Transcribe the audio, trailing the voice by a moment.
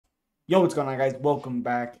Yo, what's going on, guys? Welcome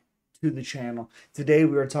back to the channel. Today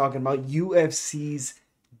we are talking about UFC's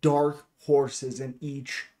dark horses in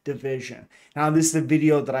each division. Now, this is a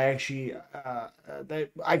video that I actually got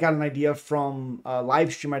an idea from a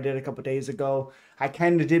live stream I did a couple days ago. I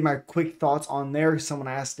kind of did my quick thoughts on there. Someone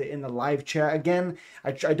asked it in the live chat. Again,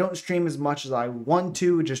 I don't stream as much as I want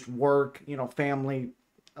to, just work, family,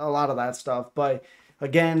 a lot of that stuff. But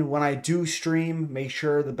again, when I do stream, make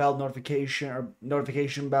sure the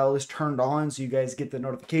notification bell is turned on so you guys get the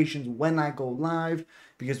notifications when I go live,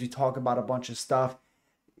 because we talk about a bunch of stuff.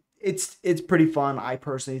 It's pretty fun, I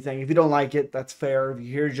personally think. If you don't like it, that's fair. If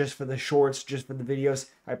you're here just for the shorts, just for the videos,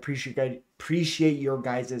 I appreciate your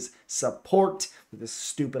guys' support with this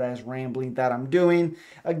stupid ass rambling that I'm doing.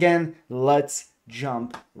 Again, let's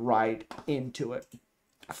jump right into it.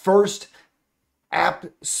 First,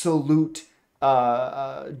 absolute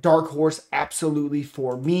dark horse absolutely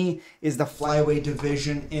for me is the flyweight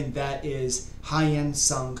division, and that is Hyun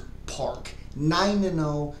Sung Park.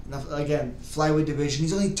 9-0. Again, flyweight division.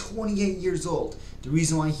 He's only 28 years old. The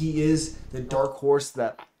reason why he is the dark horse,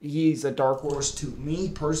 that he's a dark horse to me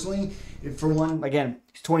personally, for one, again,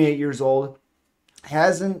 he's 28 years old,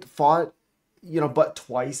 hasn't fought, but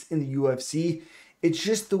twice in the UFC. It's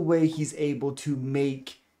just the way he's able to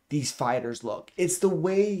make these fighters look. It's the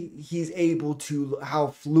way he's able to, how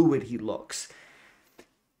fluid he looks.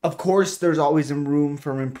 Of course, there's always room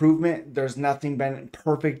for improvement. There's nothing been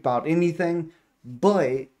perfect about anything,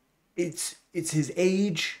 but it's his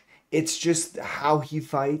age. It's just how he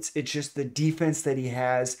fights. It's just the defense that he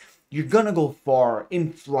has. You're gonna go far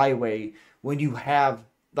in flyweight when you have,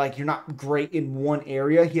 you're not great in one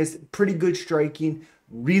area. He has pretty good striking,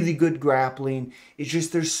 really good grappling. It's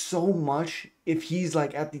just there's so much. If he's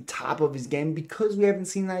at the top of his game, because we haven't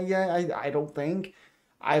seen that yet, I don't think.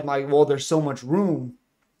 I'm like, well, there's so much room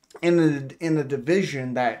in a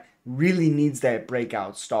division that really needs that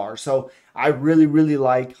breakout star. So I really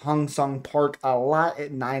like Hyun Sung Park a lot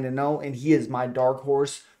at 9-0, and he is my dark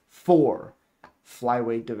horse for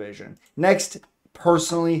flyweight division. Next,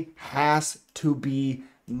 personally, has to be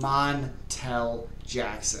Montel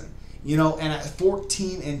Jackson. And at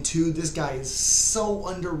 14-2, this guy is so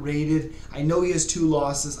underrated. I know he has 2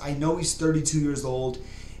 losses. I know he's 32 years old.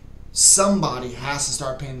 Somebody has to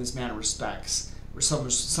start paying this man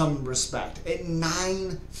some respect. At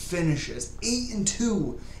 9 finishes,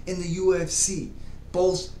 8-2 in the UFC,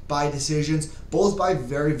 both by decisions, both by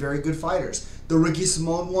very good fighters. The Ricky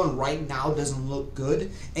Simone one right now doesn't look good,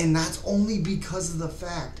 and that's only because of the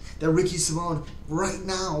fact that Ricky Simone right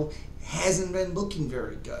now hasn't been looking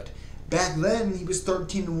very good. Back then, he was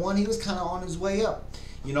 13-1. He was kind of on his way up,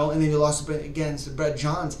 and then he lost against Brett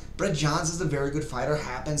Johns. Brett Johns is a very good fighter,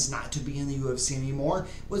 happens not to be in the UFC anymore.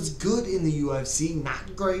 Was good in the UFC,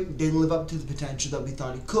 not great, didn't live up to the potential that we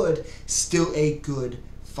thought he could. Still a good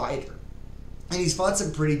fighter. And he's fought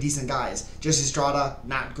some pretty decent guys. Jesse Estrada,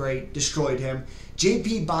 not great, destroyed him.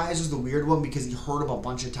 JP Buys was the weird one because he hurt him a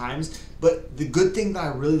bunch of times. But the good thing that I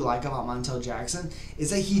really like about Montel Jackson is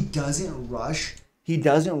that he doesn't rush. He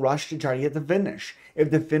doesn't rush to try to get the finish.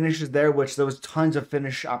 If the finish is there, which there was tons of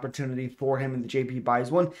finish opportunity for him in the JP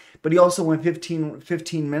Buys one, but he also went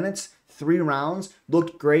 15 minutes, 3 rounds,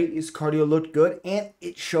 looked great, his cardio looked good, and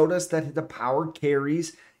it showed us that the power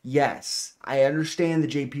carries. Yes, I understand the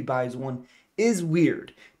JP Buys one is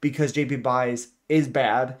weird because JP Buys is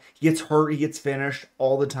bad. He gets hurt, he gets finished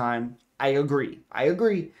all the time. I agree.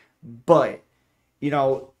 But,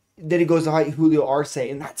 then he goes to fight Julio Arce,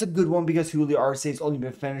 and that's a good one because Julio Arce has only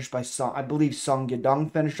been finished by I believe Song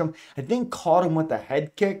Yadong finished him. I think caught him with a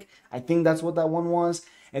head kick. I think that's what that one was.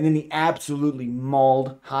 And then he absolutely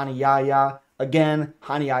mauled Hani Yahya. Again,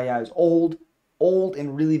 Hani Yahya is old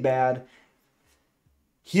and really bad.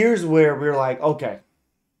 Here's where we're like, okay,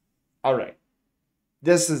 all right,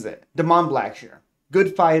 this is it. Damon Blackshear,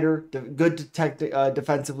 good fighter, good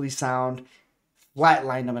defensively sound.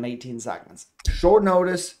 Flatlined him in 18 seconds. Short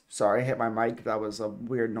notice. Sorry, I hit my mic. That was a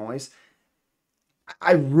weird noise.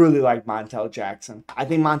 I really like Montel Jackson. I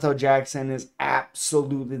think Montel Jackson is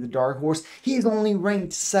absolutely the dark horse. He's only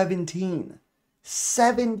ranked 17.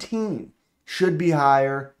 17. Should be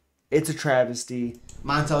higher. It's a travesty.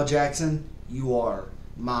 Montel Jackson, you are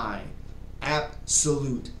my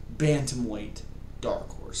absolute bantamweight dark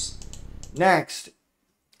horse. Next,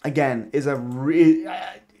 again, is a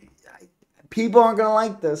people aren't going to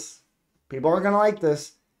like this.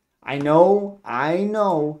 I know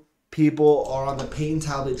people are on the Peyton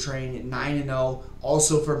Talbot train at 9-0,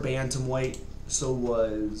 also for bantamweight. So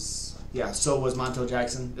was Montel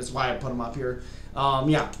Jackson. That's why I put him up here.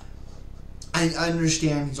 I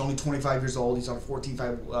understand he's only 25 years old. He's on a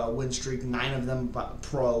 14-5 win streak, 9 of them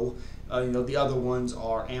pro. The other ones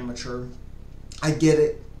are amateur. I get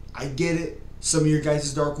it. I get it. Some of your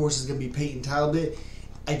guys' dark horse is going to be Peyton Talbot.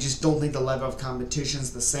 I just don't think the level of competition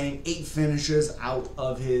is the same. 8 finishes out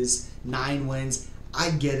of his 9 wins.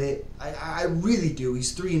 I get it. I really do.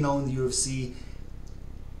 He's 3-0 in the UFC.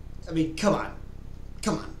 I mean, come on.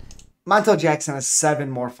 Come on. Montel Jackson has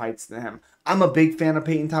 7 more fights than him. I'm a big fan of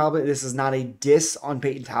Peyton Talbot. This is not a diss on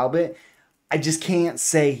Peyton Talbot. I just can't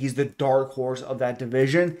say he's the dark horse of that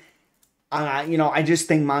division. I just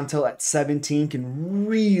think Montel at 17 can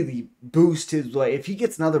really boost his way. If he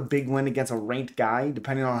gets another big win against a ranked guy,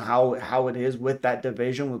 depending on how it is with that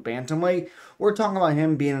division with bantamweight, we're talking about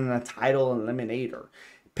him being in a title eliminator.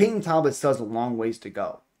 Peyton Talbot still has a long ways to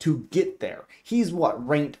go to get there. He's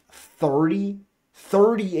ranked 30,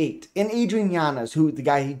 38. And Adrian Yanez, who the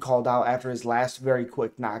guy he called out after his last very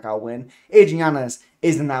quick knockout win, Adrian Yanez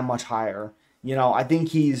isn't that much higher. I think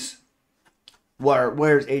he's...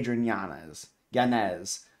 Where's Adrian Yanez? Adrian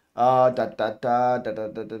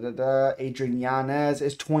Yanez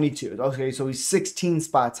is 22. Okay, so he's 16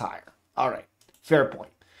 spots higher. All right, fair point.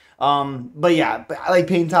 But I like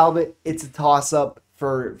Peyton Talbot. It's a toss-up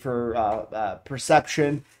for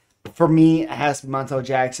perception. For me, it has to be Montel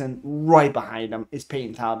Jackson. Right behind him is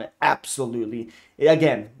Peyton Talbot. Absolutely.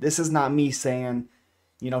 Again, this is not me saying...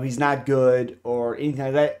 he's not good or anything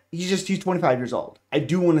like that. He's 25 years old. I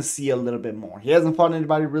do want to see a little bit more. He hasn't fought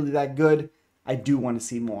anybody really that good. I do want to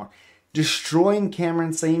see more. Destroying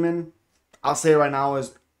Cameron Saman, I'll say right now,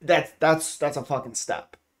 is that's a fucking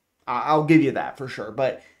step. I'll give you that for sure.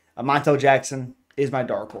 But Montel Jackson is my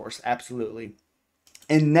dark horse. Absolutely.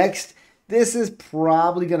 And next, this is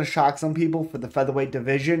probably going to shock some people for the featherweight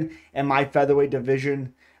division. And my featherweight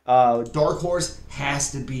division dark horse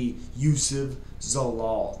has to be Youssef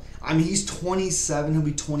Zalal. I mean, he's 27. He'll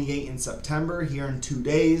be 28 in September, here in 2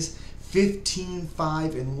 days. 15-5-1,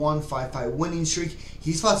 5-5 winning streak.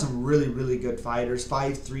 He's fought some really, really good fighters.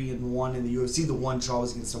 5-3-1 in the UFC. The one draw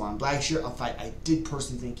was against Saman Blackshear, a fight I did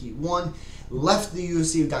personally think he won. Left the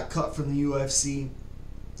UFC, got cut from the UFC.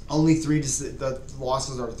 Only the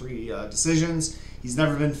losses are 3 decisions. He's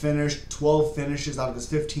never been finished. 12 finishes out of his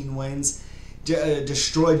 15 wins.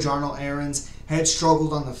 Destroyed Jarnell Aarons. Had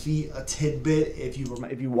struggled on the feet a tidbit if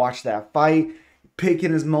you watch that fight.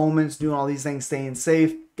 Picking his moments, doing all these things, staying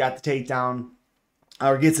safe. Got the takedown,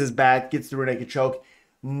 or gets his back, gets the rear naked choke.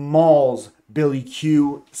 Mauls Billy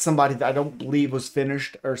Q, somebody that I don't believe was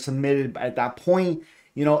finished or submitted at that point.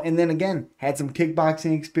 And then again, had some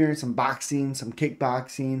kickboxing experience, some boxing, some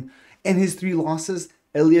kickboxing. And his 3 losses,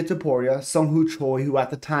 Ilya Taporia, Sung-Hoo Choi, who at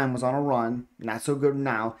the time was on a run, not so good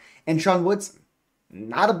now, and Sean Woodson.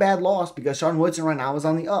 Not a bad loss, because Sean Woodson right now is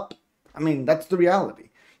on the up. I mean, that's the reality.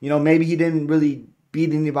 Maybe he didn't really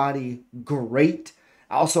beat anybody great.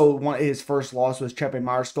 Also, his first loss was Chepe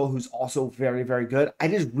Mariscal, who's also very, very good. I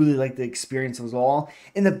just really like the experience of Zalal.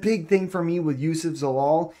 And the big thing for me with Youssef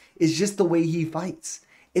Zalal is just the way he fights.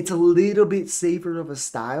 It's a little bit safer of a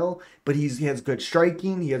style, but he has good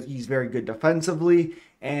striking. He's very good defensively,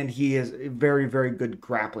 and he has very, very good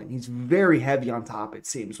grappling. He's very heavy on top, it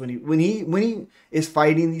seems. When he is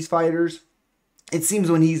fighting these fighters, it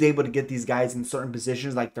seems when he's able to get these guys in certain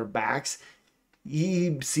positions, like their backs,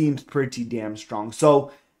 he seems pretty damn strong.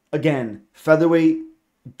 So, again, featherweight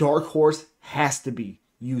dark horse has to be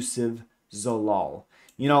Youssef Zalal.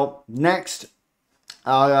 Next,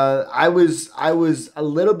 I was a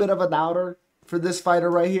little bit of a doubter for this fighter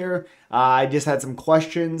right here. I just had some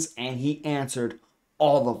questions, and he answered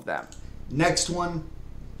all of them. Next one,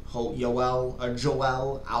 Joel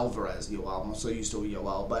Alvarez. I'm so used to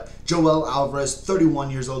Joel, but Joel Alvarez, 31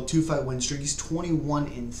 years old, 2-fight win streak. He's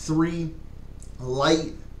 21-3.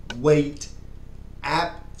 Lightweight,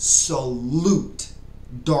 absolute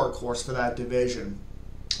dark horse for that division.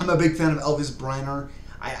 I'm a big fan of Elvis Briner.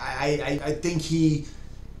 I think he,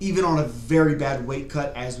 even on a very bad weight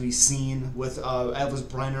cut, as we've seen with Elvis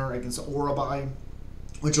Briner against Orabai,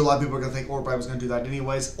 which a lot of people are going to think Orabai was going to do that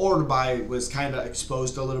anyways. Orabai was kind of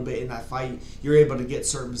exposed a little bit in that fight. You're able to get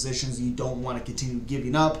certain positions you don't want to continue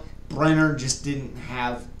giving up. Briner just didn't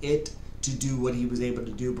have it to do what he was able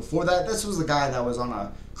to do before that. This was the guy that was on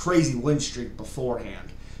a crazy win streak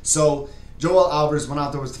beforehand. So Joel Alvarez went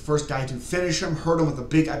out there, was the first guy to finish him, hurt him with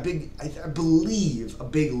I believe a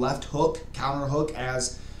big left hook, counter hook,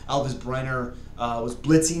 as Elvis Briner was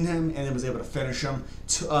blitzing him, and then was able to finish him.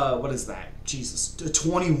 What is that? Jesus.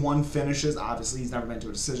 21 finishes. Obviously, he's never been to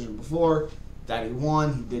a decision before. That he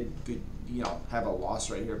won. He did good, have a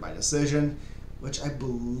loss right here by decision, which I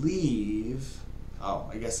believe, if Oh,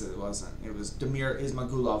 I guess it wasn't. It was Damir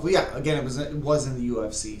Ismagulov. Well, yeah, again, it was in the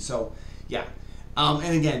UFC. So, yeah.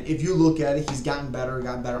 And again, if you look at it, he's gotten better.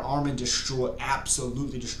 Arman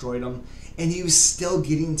absolutely destroyed him. And he was still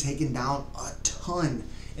getting taken down a ton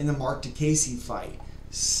in the Mark DeCasey fight.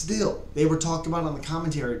 Still, they were talked about on the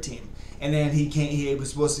commentary team. And then he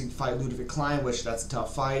was supposed to fight Ludwig Klein, which that's a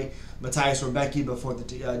tough fight. Matthias Rebecki before the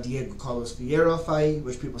Diego Carlos Vieira fight,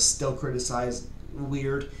 which people still criticize.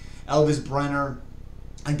 Weird. Elvis Brenner,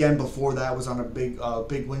 again, before that, was on a big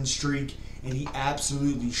win streak, and he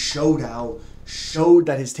absolutely showed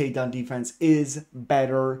that his takedown defense is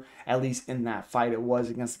better, at least in that fight. It was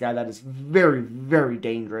against a guy that is very, very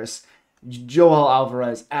dangerous. Joel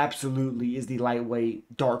Alvarez absolutely is the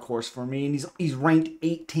lightweight dark horse for me, and he's ranked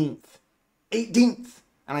 18th. 18th!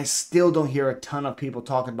 And I still don't hear a ton of people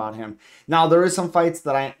talking about him. Now, there is some fights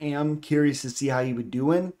that I am curious to see how he would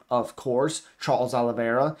do in. Of course, Charles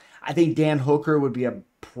Oliveira. I think Dan Hooker would be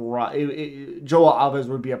Joel Alvarez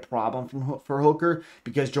would be a problem for Hooker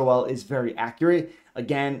because Joel is very accurate.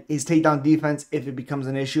 Again, his takedown defense, if it becomes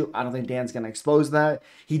an issue, I don't think Dan's going to expose that.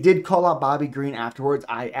 He did call out Bobby Green afterwards.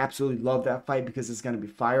 I absolutely love that fight because it's going to be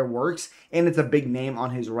fireworks, and it's a big name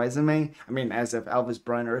on his resume. I mean, as if Elvis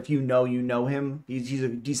Brenner, if you know him. He's a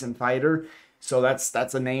decent fighter, so that's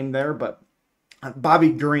a name there. But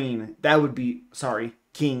Bobby Green, that would be, sorry,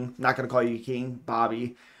 King. Not going to call you King,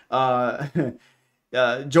 Bobby.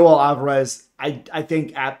 Joel Alvarez, I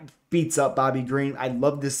think beats up Bobby Green. I'd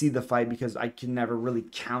love to see the fight because I can never really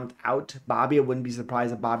count out Bobby. I wouldn't be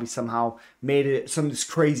surprised if Bobby somehow made it this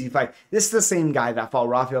crazy fight. This is the same guy that fought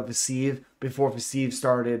Rafael Fasiv before Fasiv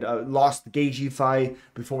started, lost the Gaethje fight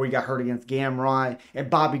before he got hurt against Gamrot, and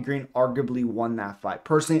Bobby Green arguably won that fight.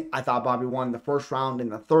 Personally, I thought Bobby won the first round and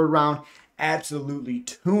the third round. Absolutely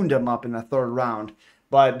tuned him up in the third round.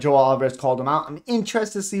 But Joel Alvarez called him out. I'm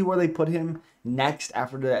interested to see where they put him next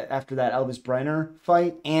after that Elvis Brenner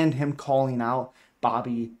fight and him calling out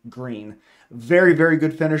Bobby Green. Very, very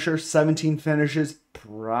good finisher. 17 finishes,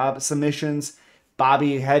 submissions.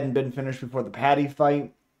 Bobby hadn't been finished before the Patty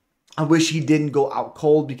fight. I wish he didn't go out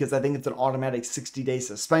cold because I think it's an automatic 60-day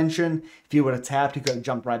suspension. If he would have tapped, he could have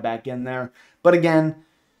jumped right back in there. But again,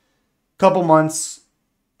 couple months,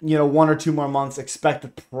 1 or 2 more months,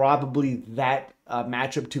 expect probably that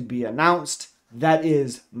matchup to be announced. That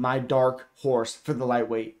is my dark horse for the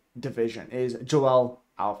lightweight division, is Joel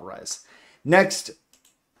Alvarez. Next,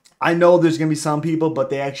 I know there's going to be some people, but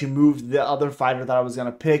they actually moved the other fighter that I was going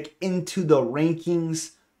to pick into the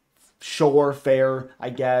rankings. Sure, fair, I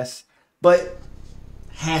guess. But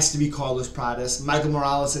has to be Carlos Pradas. Michael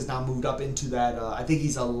Morales has now moved up into that. I think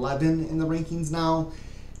he's 11 in the rankings now.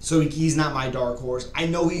 So he's not my dark horse. I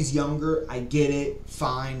know he's younger. I get it.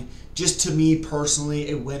 Fine. Just to me personally,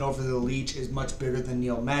 a win over the Leech is much bigger than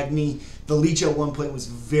Neil Magny. The Leech at one point was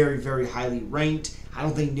very, very highly ranked. I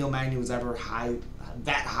don't think Neil Magny was ever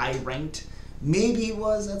that high ranked. Maybe he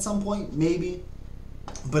was at some point. Maybe.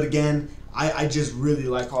 But again, I just really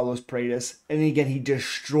like Carlos Pradas. And again, he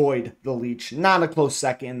destroyed the Leech. Not a close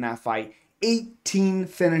second in that fight. 18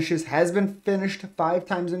 finishes. Has been finished 5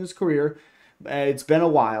 times in his career. It's been a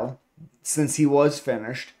while since he was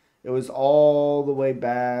finished. It was all the way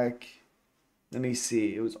back. Let me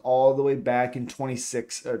see. It was all the way back in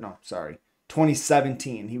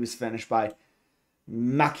 2017. He was finished by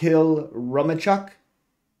Makhil Romachuk.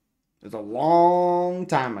 It was a long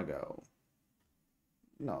time ago.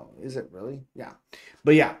 No, is it really? Yeah.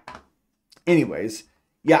 But yeah. Anyways.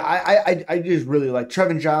 Yeah, I just really like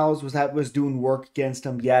Trevin Giles was doing work against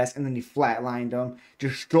him, yes, and then he flatlined him,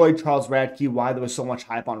 destroyed Charles Radke. Why there was so much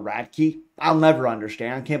hype on Radke, I'll never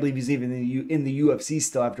understand. I can't believe he's even in the UFC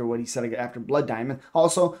still after what he said after Blood Diamond.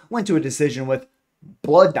 Also went to a decision with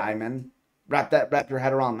Blood Diamond, wrap your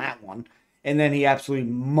head around that one, and then he absolutely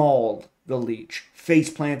mauled the Leech,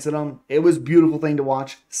 face planted him. It was a beautiful thing to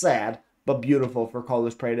watch, sad, but beautiful for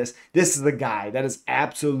Carlos Pradas. This is the guy that is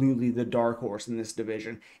absolutely the dark horse in this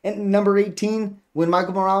division. And number 18, when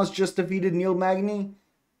Michael Morales just defeated Neil Magny,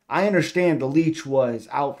 I understand the Leech was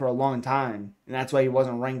out for a long time, and that's why he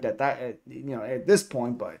wasn't ranked at this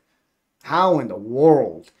point. But how in the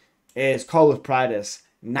world is Carlos Pradas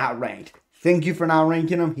not ranked? Thank you for not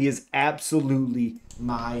ranking him. He is absolutely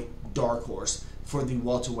my dark horse for the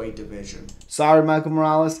welterweight division. Sorry, Michael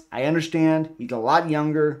Morales. I understand. He's a lot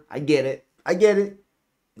younger. I get it.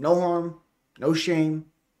 No harm. No shame.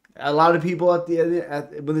 A lot of people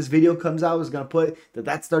when this video comes out is going to put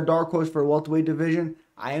that's their dark horse for a welterweight division.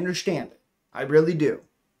 I understand it. I really do.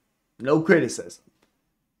 No criticism.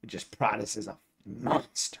 Just Pradas is a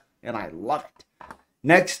monster, and I love it.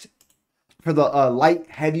 Next, for the for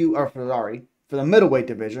the middleweight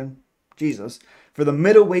division, Jesus. For the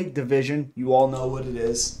middleweight division, you all know what it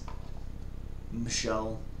is.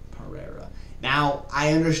 Michel Pereira. Now,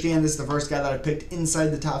 I understand this is the first guy that I picked inside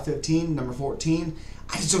the top 15, number 14.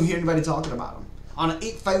 I just don't hear anybody talking about him. On an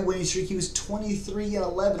 8-fight winning streak, he was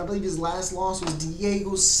 23-11. I believe his last loss was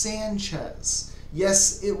Diego Sanchez.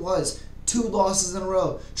 Yes, it was. 2 losses in a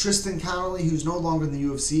row. Tristan Connolly, who's no longer in the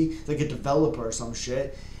UFC, like a developer or some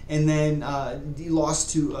shit. And then he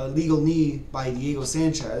lost to Legal Knee by Diego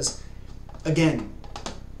Sanchez. Again.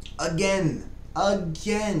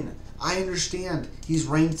 I understand. He's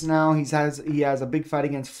ranked now. He has a big fight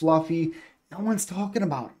against Fluffy. No one's talking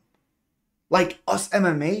about him. Like us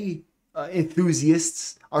MMA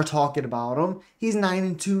enthusiasts are talking about him. He's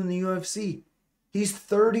 9-2 in the UFC. He's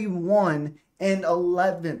 31-11.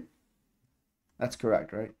 That's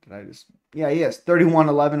correct, right? Yeah, he is.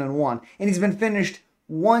 31-11-1. And he's been finished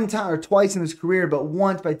one time or twice in his career, but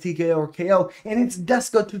once by TKO or KO, and it's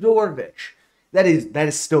Deska Todorovic.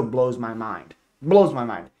 That still blows my mind.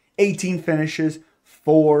 18 finishes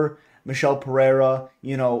for Michel Pereira.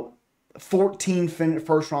 14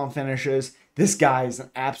 first round finishes. This guy is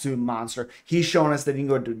an absolute monster. He's shown us that he can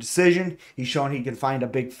go to a decision. He's shown he can find a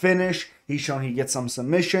big finish. He's shown he gets some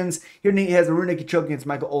submissions. Here he has a rear naked choke against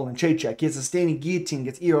Michael Oleksiejczuk. He has a standing guillotine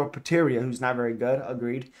against Iro Pateria, who's not very good,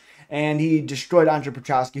 agreed. And he destroyed Andre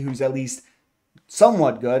Prochaska, who's at least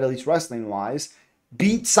somewhat good, at least wrestling-wise.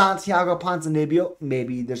 Beat Santiago Ponzinibbio.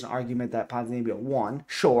 Maybe there's an argument that Ponzinibbio won.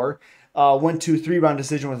 Sure. Went to 3-round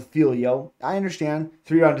decision with Filio. I understand.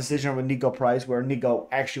 3-round decision with Nico Price, where Nico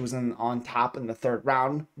actually was on top in the 3rd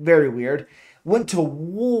round. Very weird. Went to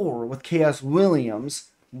war with Chaos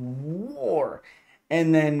Williams. War.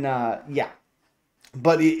 And then, yeah.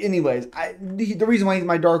 But anyways, the reason why he's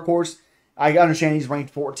my dark horse, I understand he's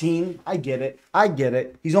ranked 14. I get it.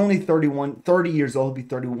 He's only 30 years old. He'll be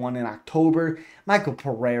 31 in October. Michel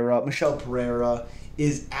Pereira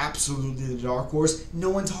is absolutely the dark horse. No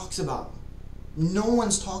one talks about him. No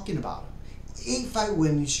one's talking about him. 8-fight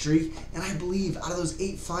winning streak, and I believe out of those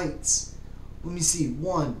 8 fights, let me see,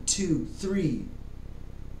 1, 2, 3,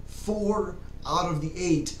 4 out of the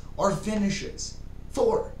 8 are finishes.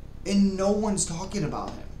 4. And no one's talking about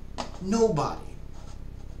him. Nobody.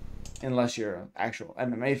 Unless you're an actual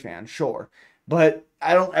MMA fan, sure. But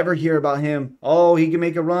I don't ever hear about him. Oh, he can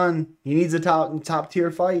make a run. He needs a top tier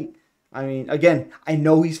fight. I mean, again, I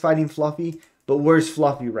know he's fighting Fluffy, but where's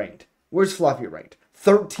Fluffy ranked?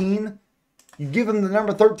 13? You give him the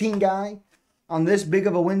number 13 guy on this big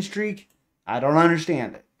of a win streak? I don't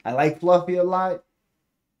understand it. I like Fluffy a lot.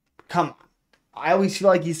 Come on. I always feel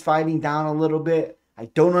like he's fighting down a little bit. I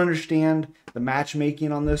don't understand the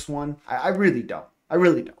matchmaking on this one. I really don't.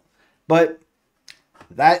 But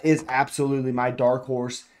that is absolutely my dark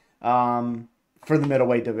horse for the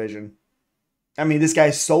middleweight division. I mean, this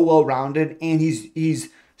guy's so well-rounded, and he's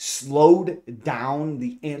slowed down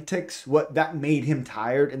the antics. What that made him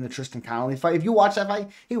tired in the Tristan Connolly fight. If you watch that fight,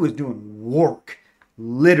 he was doing work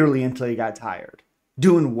literally until he got tired.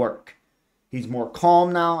 Doing work. He's more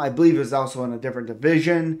calm now. I believe it was also in a different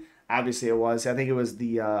division. Obviously, it was. I think it was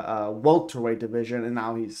the welterweight division, and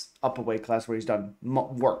now he's up a weight class where he's done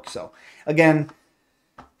work. So, again,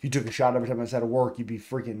 if you took a shot every time I said work, you'd be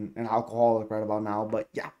freaking an alcoholic right about now. But,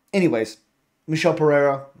 yeah. Anyways, Michel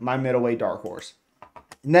Pereira, my middleweight dark horse.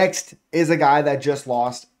 Next is a guy that just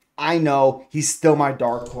lost. I know he's still my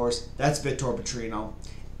dark horse. That's Vitor Petrino.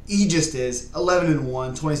 He just is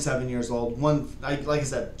 11-1, 27 years old. Like I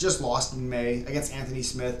said, just lost in May against Anthony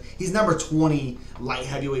Smith. He's number 20 light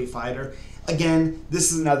heavyweight fighter. Again,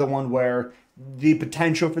 this is another one where the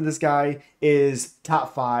potential for this guy is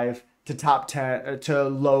top 5 to top 10 to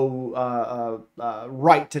low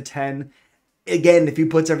right to 10. Again, if he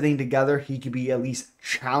puts everything together, he could be at least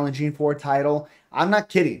challenging for a title. I'm not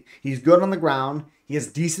kidding. He's good on the ground. He has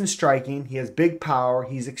decent striking. He has big power.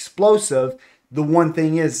 He's explosive. The one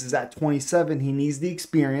thing is at 27, he needs the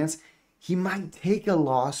experience. He might take a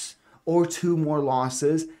loss or 2 more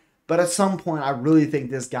losses, but at some point, I really think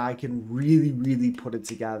this guy can really, really put it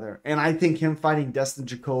together. And I think him fighting Dustin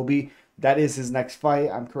Jacoby, that is his next fight.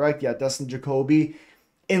 I'm correct. Yeah, Dustin Jacoby,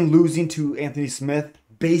 and losing to Anthony Smith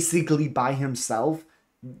basically by himself,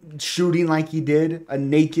 shooting like he did, a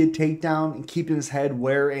naked takedown, and keeping his head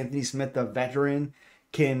where Anthony Smith, the veteran,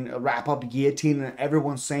 can wrap up a guillotine, and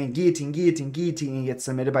everyone's saying guillotine, guillotine, guillotine, and he gets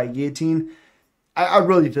submitted by guillotine. I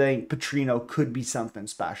really think Petrino could be something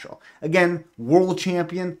special. Again, world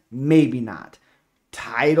champion, maybe not.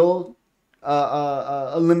 Title,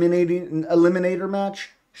 eliminator match,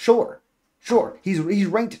 sure. He's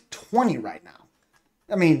ranked 20 right now.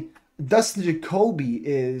 I mean, Dustin Jacoby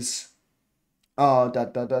is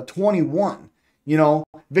 21. You know,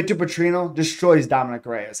 Victor Petrino destroys Dominic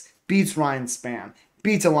Reyes, beats Ryan Spann,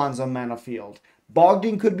 beats Alonzo Manafield.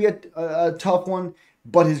 Bogdan could be a tough one,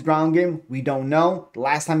 but his ground game, we don't know. The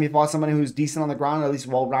last time he fought somebody who's decent on the ground, or at least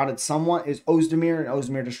well-rounded somewhat, is Ozdemir, and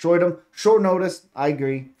Ozdemir destroyed him. Short notice, I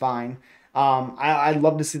agree, fine. I'd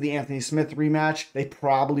love to see the Anthony Smith rematch. They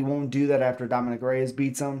probably won't do that after Dominic Reyes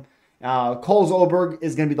beats him. Cole Zolberg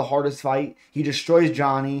is going to be the hardest fight. He destroys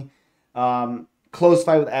Johnny. Close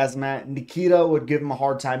fight with Azamat. Nikita would give him a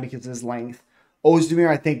hard time because of his length. Ozdemir,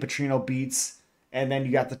 I think Petrino beats. And then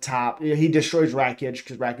you got the top. He destroys Rakic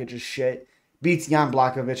because Rakic is shit. Beats Jan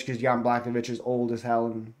Blachowicz because Jan Blachowicz is old as hell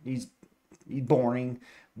and he's boring.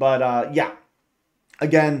 But yeah,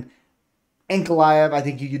 again, Ankalaev, I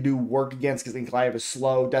think you could do work against because Ankalaev is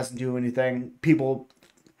slow, doesn't do anything.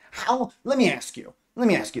 Let me ask you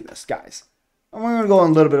this, guys. I'm going to go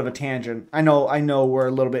on a little bit of a tangent. I know we're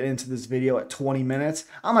a little bit into this video at 20 minutes.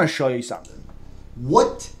 I'm going to show you something.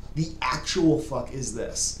 What the actual fuck is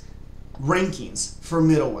this? Rankings for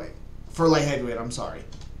middleweight. For light heavyweight, I'm sorry.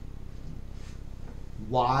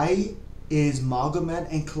 Why is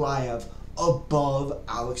Magomed Ankalaev above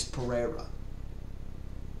Alex Pereira?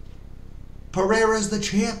 Pereira's the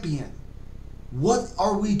champion. What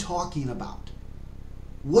are we talking about?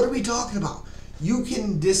 What are we talking about? You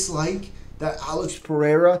can dislike that Alex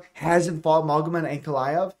Pereira hasn't fought Magomed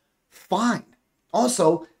Ankalaev. Fine.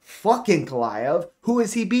 Also, fuck Ankalaev. Who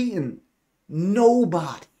has he beaten?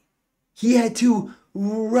 Nobody. He had to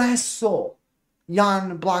wrestle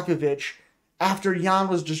Jan Blachowicz after Jan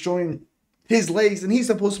was destroying his legs, and he's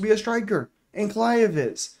supposed to be a striker. Ankalaev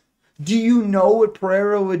is. Do you know what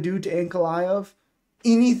Pereira would do to Ankalaev?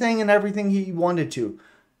 Anything and everything he wanted to.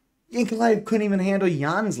 Ankalaev couldn't even handle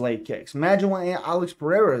Jan's leg kicks. Imagine what Alex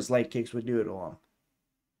Pereira's leg kicks would do to him.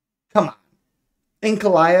 Come on.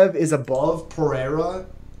 Ankalaev is above Pereira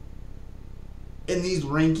in these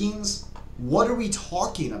rankings? What are we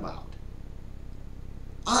talking about?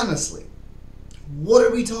 Honestly, what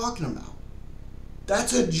are we talking about?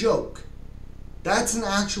 That's a joke. That's an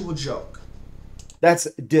actual joke. That's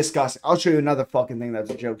disgusting. I'll show you another fucking thing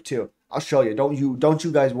that's a joke too. I'll show you. Don't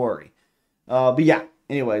you guys worry. But yeah,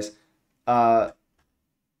 anyways. Yeah,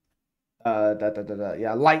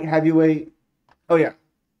 light heavyweight. Oh yeah.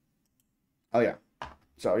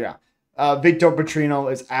 So yeah. Victor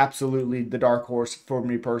Petrino is absolutely the dark horse for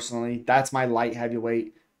me personally. That's my light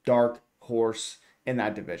heavyweight dark horse in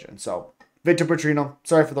that division. So Victor Petrino,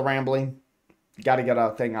 sorry for the rambling. Got to get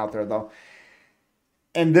a thing out there though.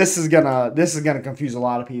 And this is gonna confuse a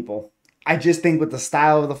lot of people. I just think with the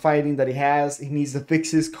style of the fighting that he has, he needs to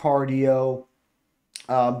fix his cardio.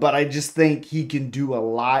 But I just think he can do a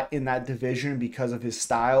lot in that division because of his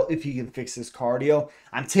style if he can fix his cardio.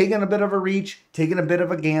 I'm taking a bit of a reach, taking a bit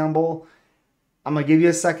of a gamble. I'm going to give you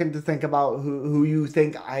a second to think about who you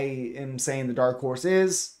think I am saying the dark horse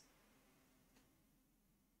is.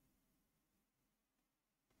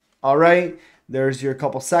 All right, there's your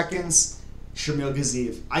couple seconds. Shamil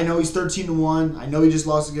Gaziev. I know he's 13-1. I know he just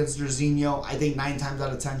lost against Jairzinho. I think 9 times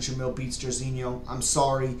out of 10 Shamil beats Jairzinho. I'm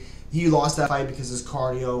sorry. He lost that fight because his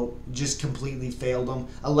cardio just completely failed him.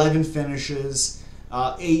 11 finishes,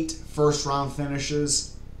 8 first-round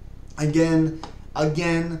finishes. Again,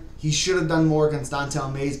 he should have done more against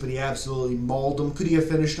Dontel Mays, but he absolutely mauled him. Could he have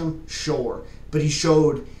finished him? Sure. But he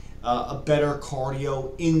showed a better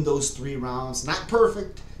cardio in those 3 rounds. Not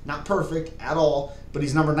perfect at all, but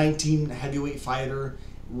he's number 19 heavyweight fighter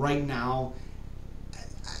right now.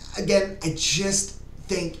 Again, I just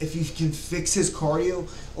think if he can fix his cardio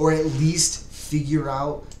or at least figure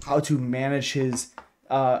out how to manage his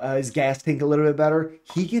gas tank a little bit better,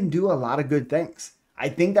 he can do a lot of good things. I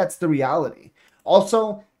think that's the reality.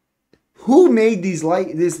 Also, who made these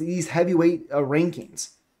heavyweight rankings?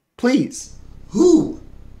 Please, who?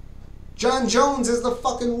 John Jones is the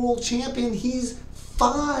fucking world champion. He's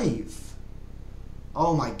 5.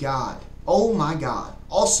 Oh my god. Oh my god.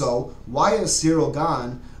 Also, why is Cyril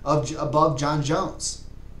Gane above John Jones?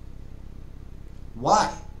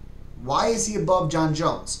 Why? Why is he above John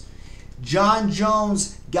Jones? John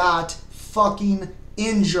Jones got fucking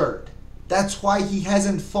injured. That's why he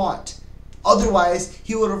hasn't fought. Otherwise,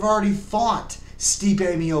 he would have already fought Stipe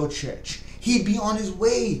Miocic. He'd be on his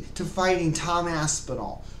way to fighting Tom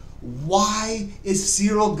Aspinall. Why is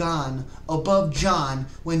Cyril Gane above John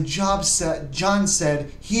when John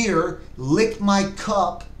said, "Here, lick my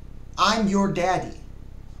cup. I'm your daddy"?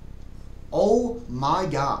 Oh my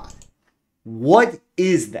god. What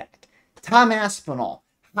is that? Tom Aspinall,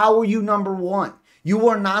 how are you number 1? You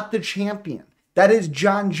are not the champion. That is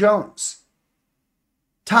John Jones.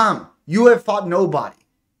 Tom, you have fought nobody.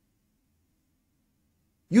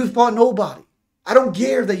 You've fought nobody. I don't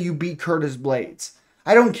care that you beat Curtis Blades.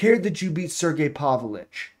 I don't care that you beat Sergey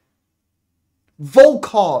Pavlovich.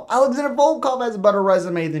 Alexander Volkov has a better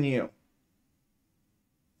resume than you.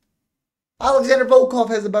 Alexander Volkov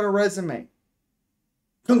has a better resume.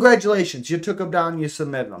 Congratulations, you took him down and you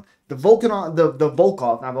submitted him. The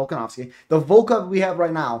Volkov, not Volkanovski, the Volkov we have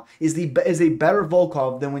right now is a better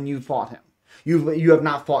Volkov than when you fought him. You have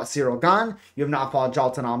not fought Cyril Gane, you have not fought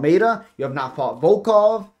Jailton Almeida, you have not fought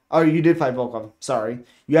Volkov. Oh, you did fight Volkov, sorry.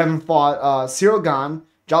 You haven't fought Cyril Gane,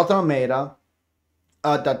 Jailton Almeida,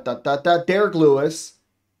 Derek Lewis,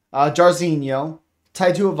 Jairzinho,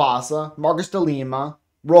 Taito Avasa, Marcus de Lima,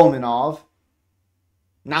 Romanov,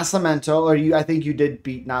 Nascimento, I think you did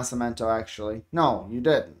beat Nascimento, actually. No, you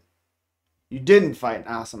didn't. You didn't fight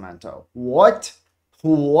Nascimento. What?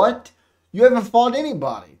 What? You haven't fought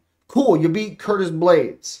anybody. Cool, you beat Curtis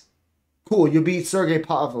Blades. Cool, you beat Sergey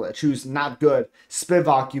Pavlovich, who's not good.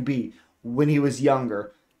 Spivak you beat when he was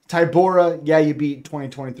younger. Tybura, yeah, you beat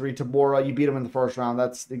 2023. Tabora, you beat him in the first round.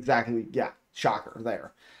 That's exactly, yeah, shocker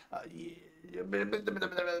there.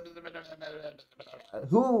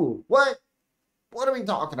 Who? What? What are we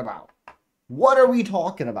talking about? What are we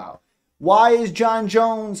talking about? Why is John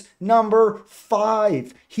Jones number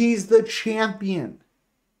 5? He's the champion.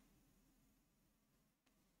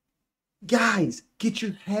 Guys, get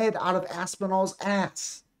your head out of Aspinall's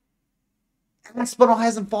ass. Aspinall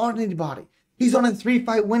hasn't fought anybody. He's on a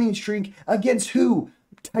 3-fight winning streak against who?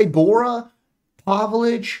 Tybura?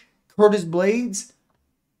 Pavlovich? Curtis Blades?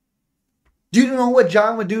 Do you know what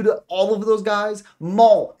John would do to all of those guys?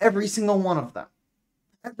 Maul every single one of them.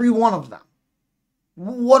 Every one of them.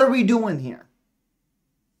 What are we doing here?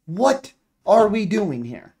 What are we doing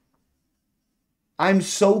here? I'm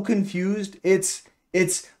so confused. It's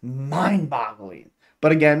mind-boggling.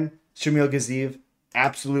 But again, Shamil Gaziev,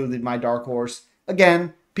 absolutely my dark horse.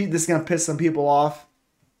 Again, this is going to piss some people off.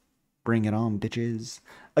 Bring it on, bitches.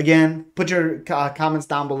 Again, put your comments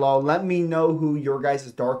down below. Let me know who your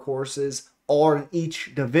guys' dark horses are in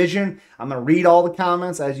each division. I'm going to read all the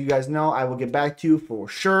comments. As you guys know, I will get back to you for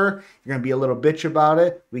sure. You're going to be a little bitch about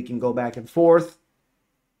it. We can go back and forth.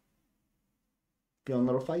 Feeling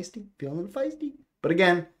a little feisty? Feeling a little feisty? But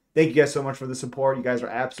again, thank you guys so much for the support. You guys are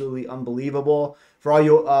absolutely unbelievable. For all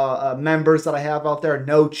you members that I have out there,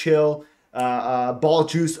 No Chill, Ball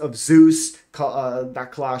Juice of Zeus, that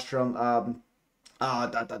colostrum,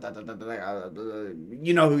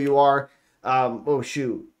 you know who you are. Oh,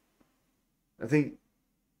 shoot. I think.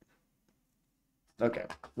 Okay.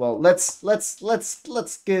 Well, let's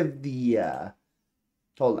give the.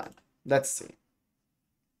 Hold on. Let's see.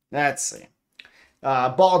 Let's see.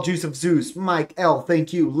 Ball Juice of Zeus, Mike L,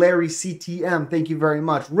 thank you. Larry CTM, thank you very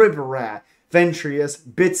much. River Rat, Ventrius,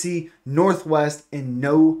 Bitsy, Northwest, and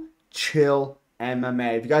No Chill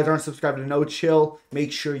MMA. If you guys aren't subscribed to No Chill,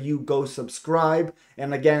 make sure you go subscribe.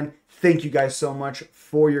 And again, thank you guys so much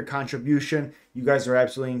for your contribution. You guys are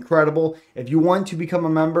absolutely incredible. If you want to become a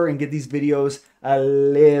member and get these videos a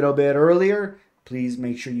little bit earlier, please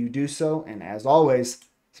make sure you do so. And as always,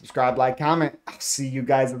 subscribe, like, comment. I'll see you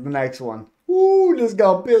guys at the next one. Ooh, just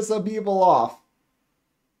gonna piss some people off.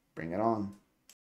 Bring it on.